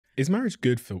Is marriage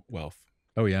good for wealth?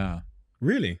 Oh, yeah.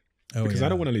 Really? Oh, Because I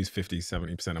don't yeah. want to lose 50,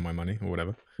 70% of my money or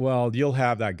whatever. Well, you'll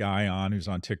have that guy on who's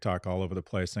on TikTok all over the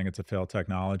place saying it's a failed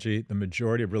technology. The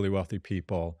majority of really wealthy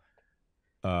people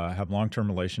have long-term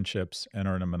relationships and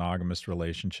are in a monogamous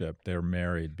relationship. They're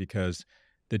married because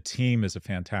the team is a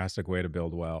fantastic way to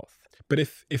build wealth. But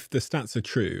if the stats are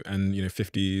true and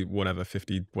 50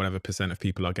 whatever percent of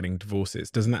people are getting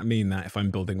divorces, doesn't that mean that if I'm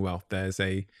building wealth, there's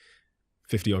a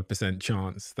 50 odd percent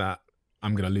chance that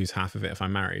I'm going to lose half of it if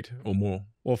I'm married or more?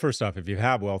 Well, first off, if you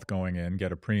have wealth going in,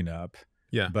 get a prenup.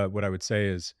 Yeah. But what I would say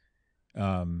is,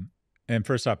 um, and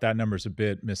first off, that number is a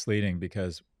bit misleading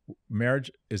because marriage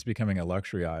is becoming a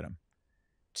luxury item.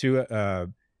 To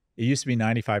It used to be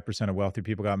 95% of wealthy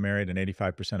people got married and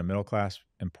 85% of middle class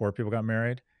and poor people got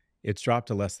married. It's dropped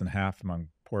to less than half among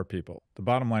poor people. The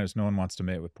bottom line is no one wants to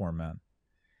mate with poor men.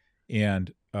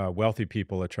 And wealthy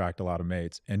people attract a lot of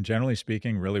mates. And generally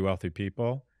speaking, really wealthy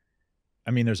people,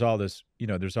 I mean, there's all this,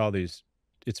 there's all these,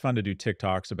 it's fun to do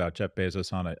TikToks about Jeff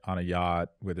Bezos on a yacht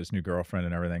with his new girlfriend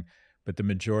and everything. But the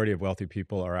majority of wealthy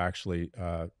people are actually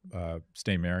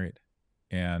stay married.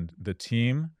 And the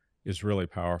team is really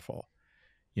powerful.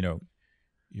 You know,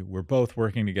 we're both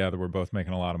working together. We're both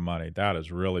making a lot of money. That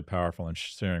is really powerful in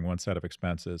sharing one set of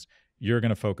expenses. You're going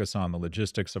to focus on the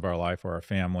logistics of our life or our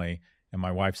family, and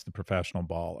my wife's the professional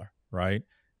baller, right?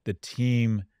 The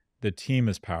team, the team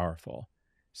is powerful.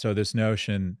 So this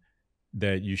notion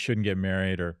that you shouldn't get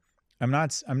married, or I'm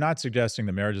not suggesting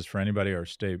that marriage is for anybody or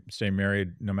stay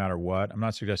married no matter what. I'm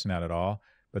not suggesting that at all.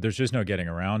 But there's just no getting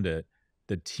around it.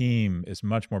 The team is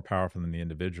much more powerful than the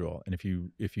individual. And if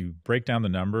you break down the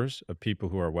numbers of people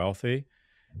who are wealthy,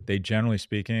 they generally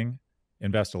speaking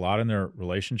invest a lot in their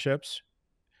relationships.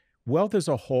 Wealth is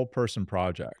a whole person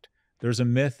project. There's a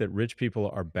myth that rich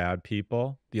people are bad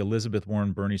people. The Elizabeth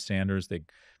Warren, Bernie Sanders,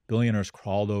 billionaires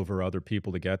crawled over other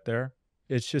people to get there.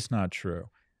 It's just not true.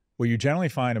 What you generally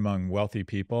find among wealthy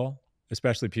people,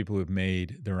 especially people who've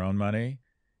made their own money,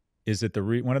 is that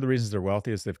one of the reasons they're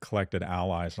wealthy is they've collected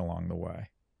allies along the way.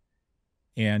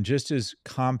 And just as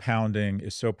compounding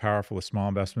is so powerful with small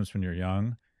investments when you're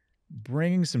young,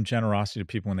 bringing some generosity to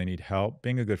people when they need help,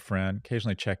 being a good friend,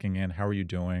 occasionally checking in, how are you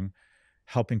doing?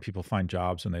 Helping people find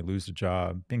jobs when they lose a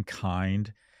job, being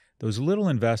kind. Those little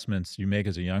investments you make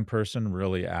as a young person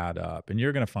really add up. And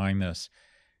you're going to find this.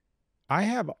 I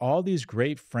have all these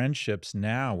great friendships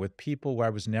now with people who I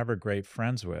was never great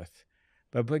friends with.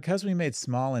 But because we made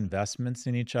small investments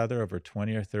in each other over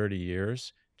 20 or 30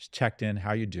 years, just checked in,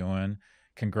 how you doing?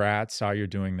 Congrats, saw you're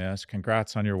doing this.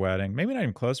 Congrats on your wedding. Maybe not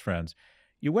even close friends.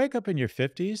 You wake up in your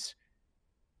 50s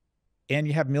and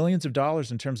you have millions of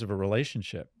dollars in terms of a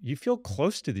relationship. You feel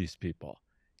close to these people.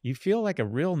 You feel like a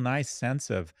real nice sense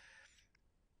of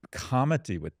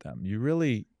comity with them. You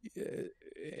really,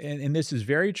 and this is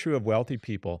very true of wealthy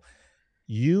people.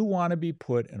 You want to be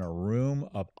put in a room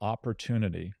of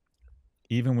opportunity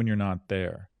even when you're not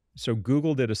there. So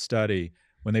Google did a study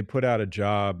when they put out a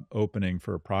job opening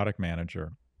for a product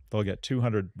manager. They'll get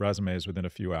 200 resumes within a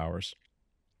few hours.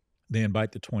 They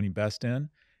invite the 20 best in.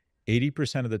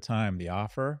 80% of the time, the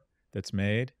offer that's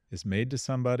made is made to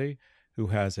somebody who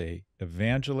has a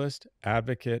evangelist,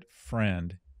 advocate,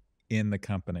 friend in the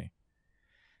company.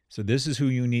 So this is who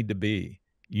you need to be.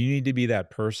 You need to be that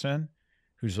person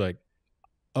who's like,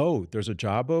 oh, there's a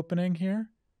job opening here.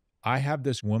 I have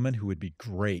this woman who would be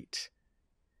great,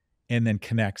 and then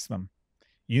connects them.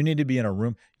 You need to be in a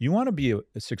room. You want to be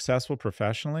successful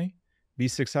professionally, be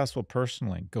successful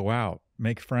personally. Go out,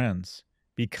 make friends,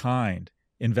 be kind,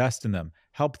 invest in them,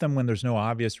 help them when there's no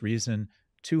obvious reason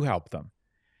to help them.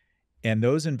 And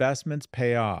those investments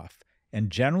pay off.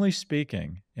 And generally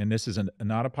speaking, and this is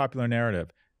not a popular narrative,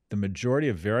 the majority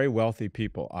of very wealthy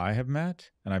people I have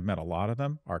met, and I've met a lot of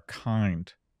them, are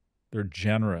kind. They're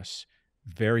generous,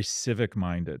 very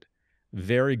civic-minded,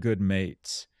 very good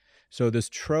mates. So this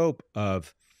trope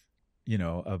of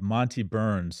Monty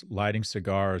Burns lighting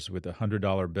cigars with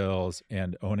 $100 bills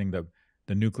and owning the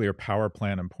nuclear power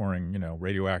plant and pouring,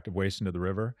 radioactive waste into the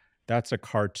river, that's a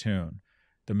cartoon.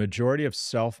 The majority of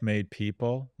self-made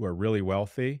people who are really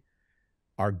wealthy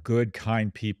are good,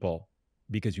 kind people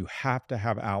because you have to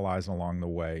have allies along the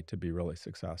way to be really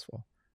successful.